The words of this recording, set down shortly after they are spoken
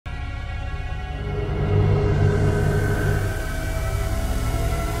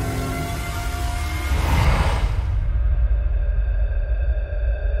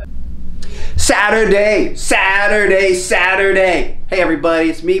Saturday. Hey everybody,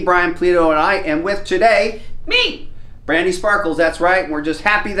 it's me, Brian Pulido, and I am with today, me, Brandy Sparkles. That's right, and we're just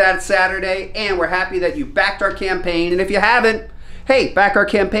happy that it's Saturday, and we're happy that you backed our campaign, and if you haven't, hey, back our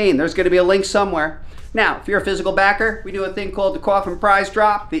campaign. There's going to be a link somewhere. Now, if you're a physical backer, we do a thing called the Coffin prize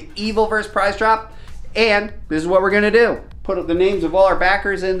drop, the Evilverse prize drop, and this is what we're going to do. Put up the names of all our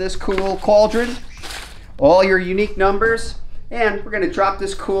backers in this cool cauldron, all your unique numbers, and we're going to drop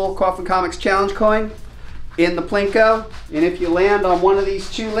this cool Coffin Comics challenge coin in the Plinko. And if you land on one of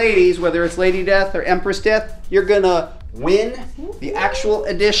these two ladies, whether it's Lady Death or Empress Death, you're going to win the actual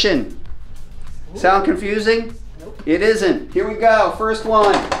edition. Sound confusing? Nope. It isn't. Here we go. First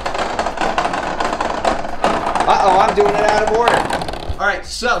one. Uh-oh, I'm doing it out of order. All right,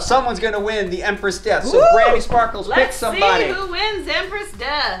 so someone's going to win the Empress Death. So Brandy Sparkles, pick somebody. Let's see who wins Empress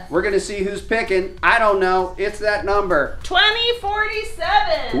Death. We're going to see who's picking. I don't know. It's that number.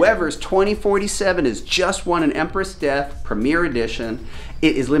 2047. Whoever's 2047 has just won an Empress Death Premiere Edition.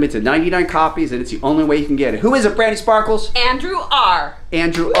 It is limited to 99 copies, and it's the only way you can get it. Who is it, Brandy Sparkles? Andrew R.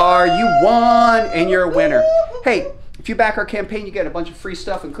 Andrew R, you won, and you're a winner. Hey, if you back our campaign, you get a bunch of free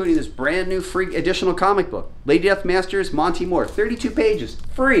stuff, including this brand new free additional comic book, Lady Death Masters, Monty Moore, 32 pages,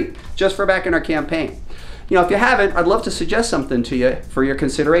 free, just for backing our campaign. You know, if you haven't, I'd love to suggest something to you for your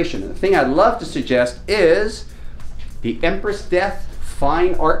consideration. And the thing I'd love to suggest is the Empress Death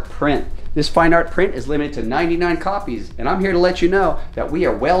Fine Art Print. This fine art print is limited to 99 copies, and I'm here to let you know that we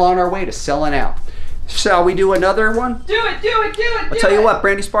are well on our way to selling out. Shall we do another one? Do it, do it, do it, I'll tell you what,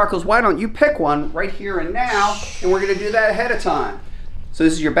 Brandy Sparkles, why don't you pick one right here and now, and we're going to do that ahead of time. So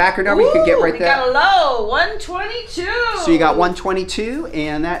this is your backer number. You can get right there. We got a low, 122. So you got 122,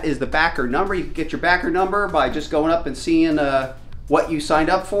 and that is the backer number. You can get your backer number by just going up and seeing what you signed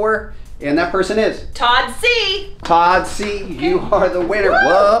up for. And that person is? Todd C. Todd C, you are the winner.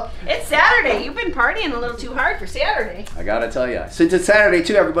 Whoa. It's Saturday. You've been partying a little too hard for Saturday. I gotta tell you. Since it's Saturday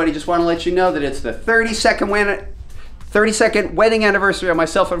too, everybody, just want to let you know that it's the 32nd wedding anniversary of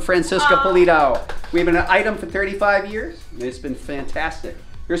myself and Francisca Pulido. We've been an item for 35 years, and it's been fantastic.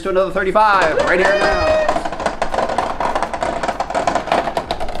 Here's to another 35, right here now.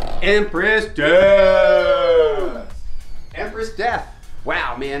 Empress Death. Empress Death.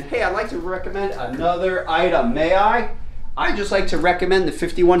 Wow, man. Hey, I'd like to recommend another item. May I? I'd just like to recommend the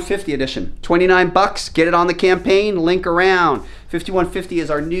 5150 edition. 29 bucks. Get it on the campaign. Link around. 5150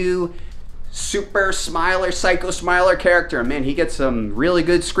 is our new super smiler, psycho smiler character. Man, he gets some really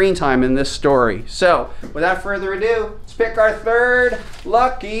good screen time in this story. So, without further ado, let's pick our third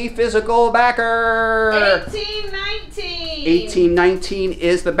lucky physical backer. 1819. 1819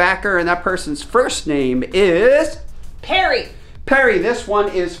 is the backer, and that person's first name is Perry. Perry, this one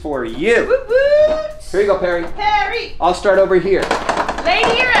is for you. Woot woot. Here you go, Perry. Perry. I'll start over here.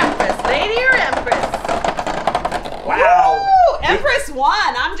 Lady or Empress? Lady or Empress? Wow. Woo! Empress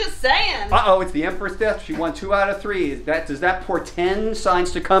won, I'm just saying. Uh-oh, it's the Empress Death. She won 2 out of 3. Does that portend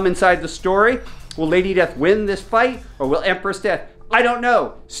signs to come inside the story? Will Lady Death win this fight, or will Empress Death? I don't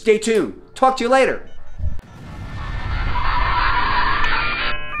know. Stay tuned. Talk to you later.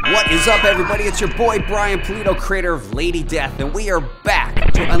 What is up, everybody? It's your boy Brian Pulido, creator of Lady Death, and we are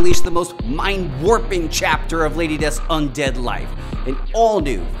back to unleash the most mind-warping chapter of Lady Death's undead life. An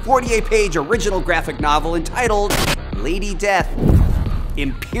all-new 48-page original graphic novel entitled Lady Death,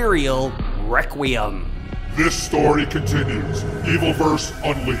 Imperial Requiem. This story continues, Evilverse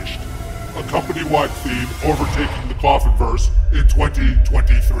Unleashed, a company-wide theme overtaking the Coffinverse in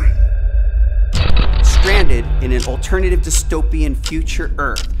 2023. Stranded in an alternative dystopian future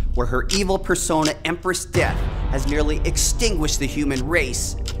Earth, where her evil persona, Empress Death, has nearly extinguished the human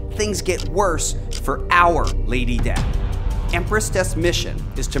race, things get worse for our Lady Death. Empress Death's mission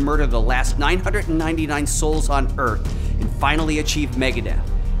is to murder the last 999 souls on Earth and finally achieve Megadeath.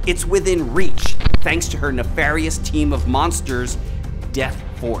 It's within reach, thanks to her nefarious team of monsters, Death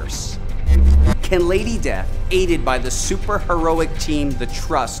Force. Can Lady Death, aided by the super-heroic team, The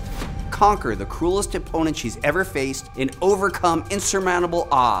Trust, conquer the cruelest opponent she's ever faced and overcome insurmountable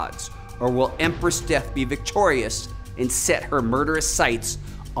odds? Or will Empress Death be victorious and set her murderous sights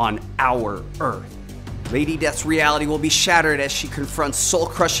on our Earth? Lady Death's reality will be shattered as she confronts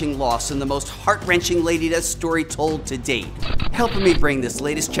soul-crushing loss in the most heart-wrenching Lady Death story told to date. Helping me bring this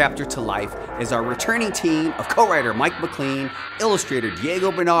latest chapter to life is our returning team of co-writer Mike McLean, illustrator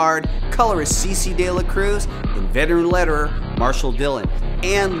Diego Bernard, colorist Cece De La Cruz, and veteran letterer Marshall Dillon.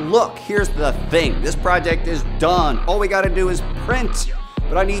 And look, here's the thing. This project is done. All we gotta do is print.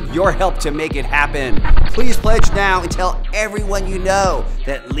 But I need your help to make it happen. Please pledge now and tell everyone you know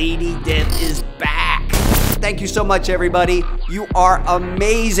that Lady Death is back. Thank you so much, everybody. You are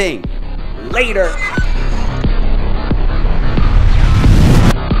amazing. Later.